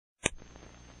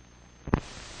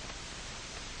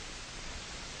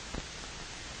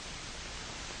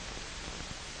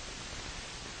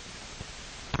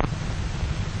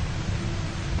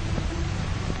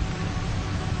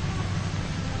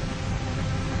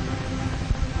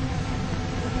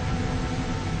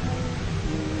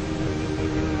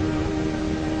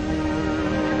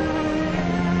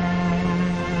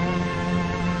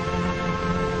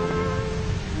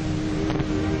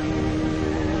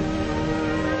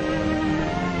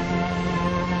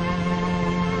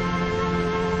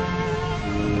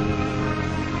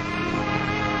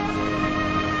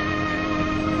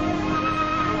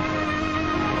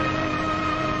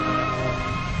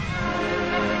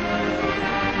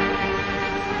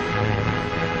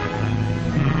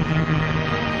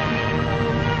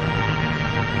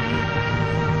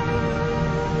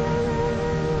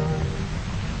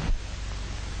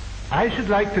should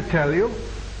like to tell you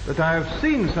that I have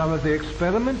seen some of the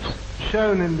experiments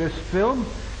shown in this film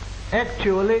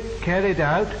actually carried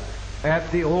out at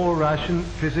the All-Russian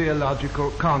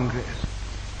Physiological Congress.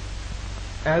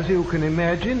 As you can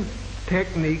imagine,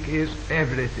 technique is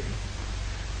everything.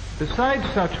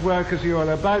 Besides such work as you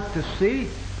are about to see,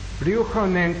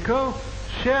 Bryukhanenko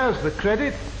shares the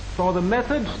credit for the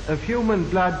methods of human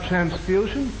blood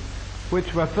transfusion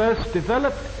which were first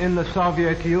developed in the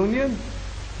Soviet Union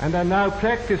and are now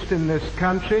practiced in this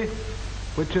country,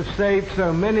 which have saved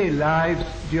so many lives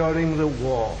during the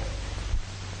war.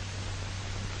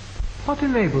 What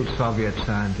enabled Soviet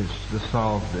scientists to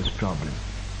solve this problem?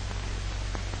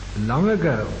 Long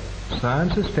ago,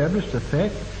 science established the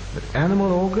fact that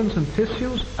animal organs and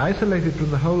tissues isolated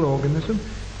from the whole organism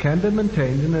can be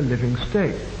maintained in a living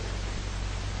state.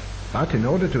 But in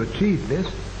order to achieve this,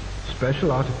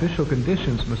 special artificial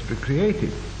conditions must be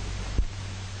created.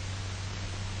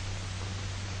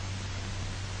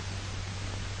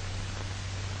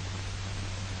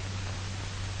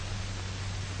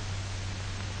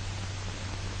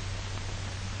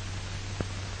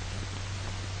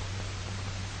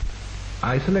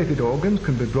 Isolated organs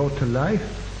can be brought to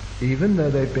life even though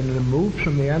they've been removed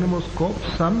from the animal's corpse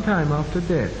some time after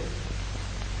death.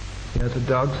 Here's a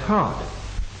dog's heart.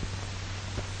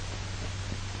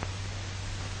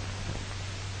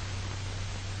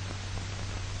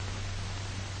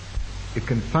 It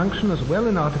can function as well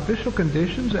in artificial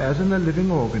conditions as in a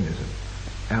living organism,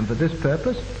 and for this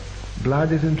purpose,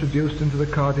 blood is introduced into the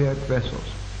cardiac vessels.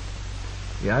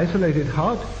 The isolated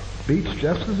heart beats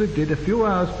just as it did a few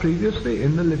hours previously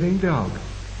in the living dog.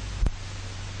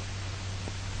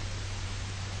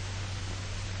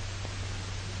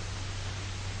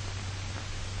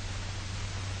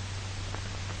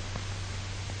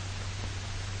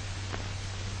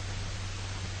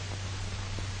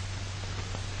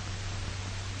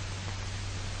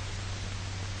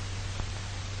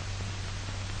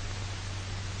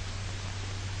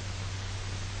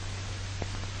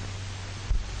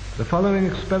 The following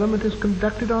experiment is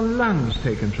conducted on lungs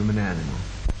taken from an animal.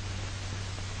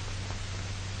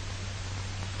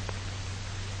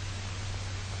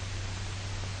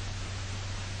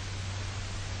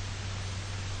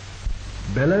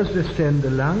 Bellows distend the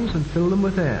lungs and fill them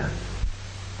with air.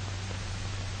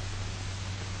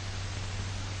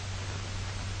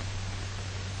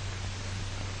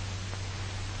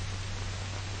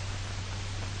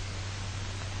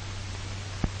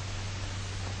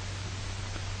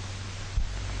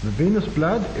 The venous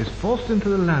blood is forced into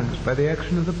the lungs by the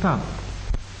action of the pump.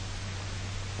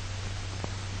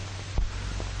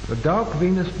 The dark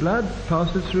venous blood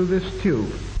passes through this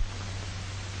tube.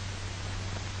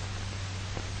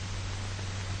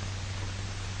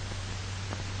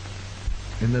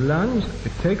 In the lungs,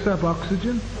 it takes up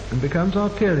oxygen and becomes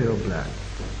arterial blood.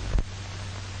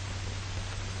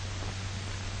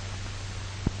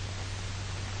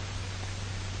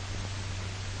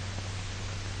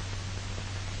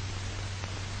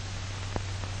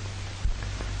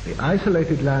 The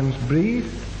isolated lungs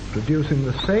breathe, producing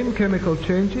the same chemical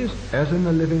changes as in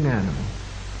the living animal.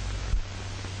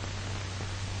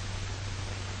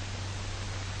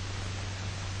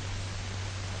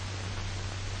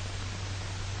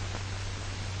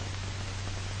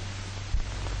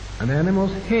 An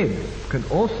animal's head can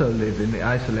also live in the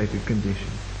isolated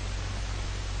condition.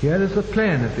 Here is the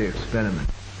plan of the experiment.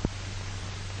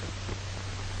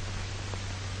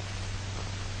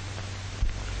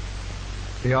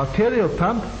 The arterial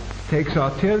pump takes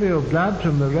arterial blood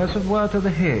from the reservoir to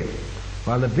the head,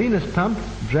 while the venous pump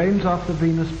drains off the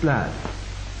venous blood.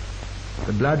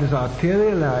 The blood is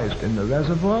arterialized in the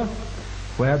reservoir,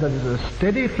 where there is a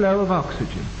steady flow of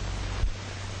oxygen.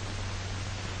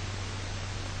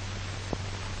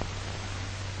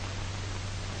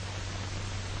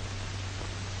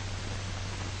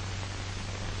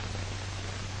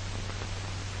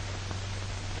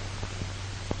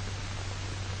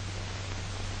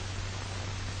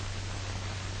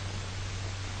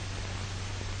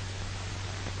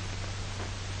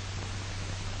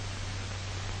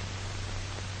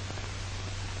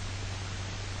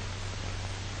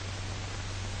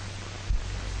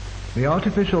 The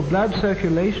artificial blood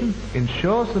circulation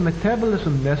ensures the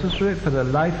metabolism necessary for the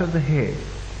life of the head.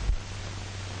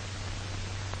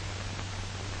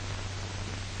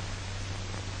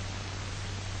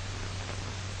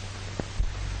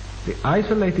 The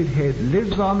isolated head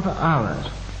lives on for hours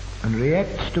and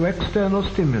reacts to external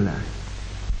stimuli.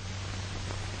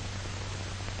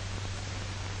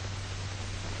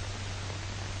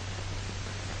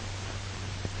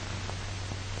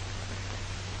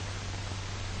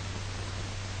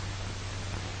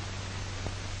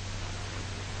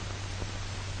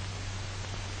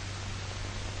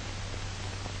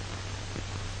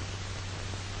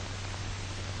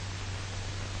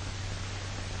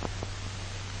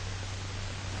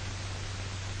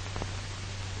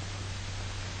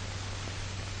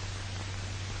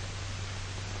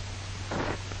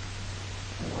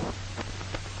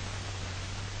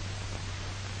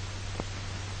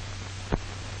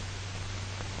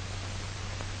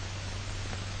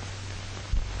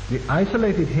 The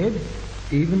isolated head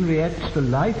even reacts to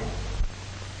light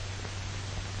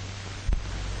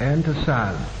and to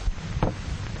sound.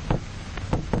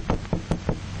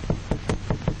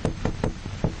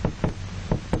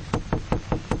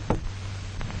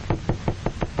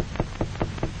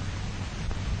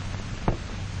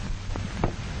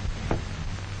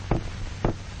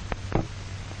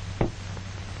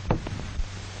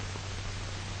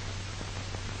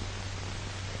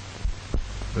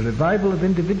 The revival of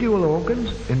individual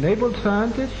organs enabled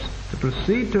scientists to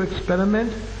proceed to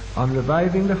experiment on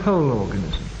reviving the whole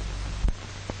organism.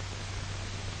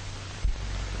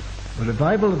 The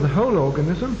revival of the whole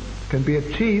organism can be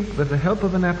achieved with the help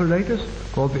of an apparatus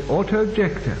called the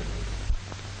auto-ejector.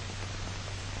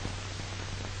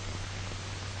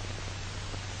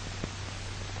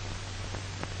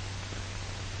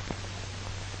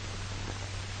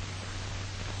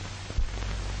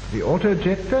 The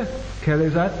auto-ejector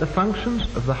carries out the functions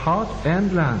of the heart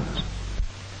and lungs.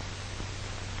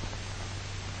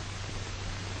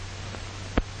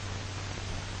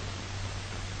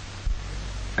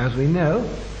 As we know,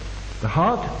 the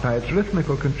heart, by its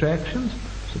rhythmical contractions,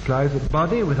 supplies the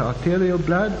body with arterial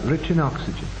blood rich in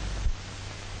oxygen.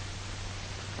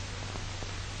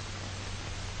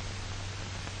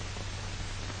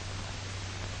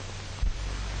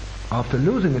 After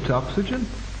losing its oxygen,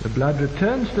 the blood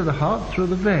returns to the heart through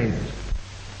the veins.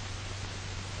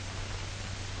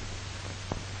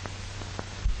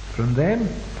 From then,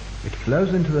 it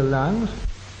flows into the lungs,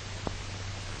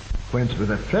 whence with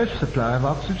a fresh supply of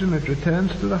oxygen it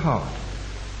returns to the heart,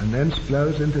 and thence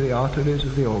flows into the arteries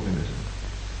of the organism.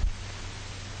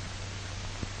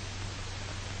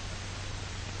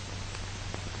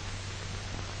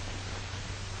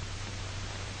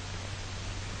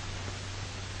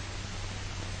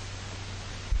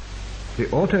 The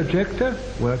auto-ejector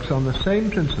works on the same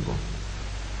principle.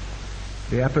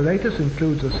 The apparatus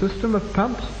includes a system of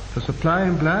pumps for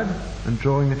supplying blood and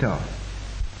drawing it off.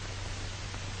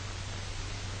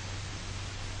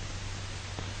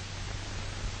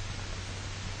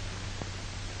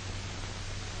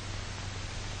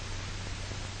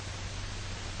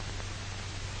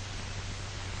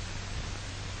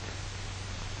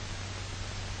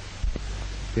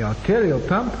 The arterial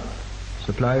pump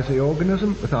supplies the organism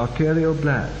with arterial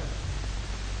blood.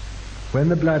 When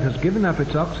the blood has given up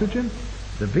its oxygen,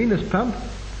 the venous pump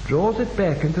draws it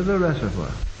back into the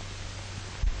reservoir.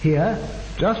 Here,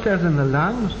 just as in the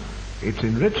lungs, it's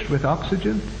enriched with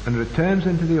oxygen and returns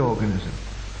into the organism.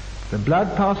 The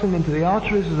blood passing into the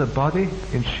arteries of the body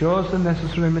ensures the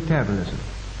necessary metabolism.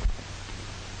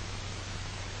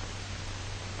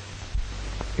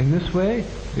 In this way,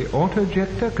 the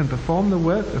auto-ejector can perform the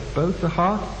work of both the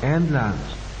heart and lungs.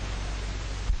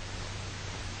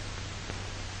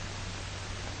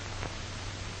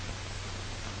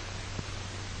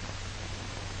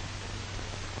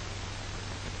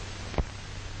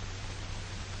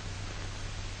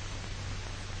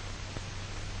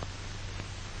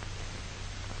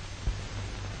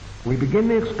 We begin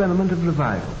the experiment of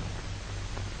revival.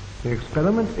 The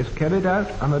experiment is carried out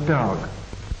on a dog.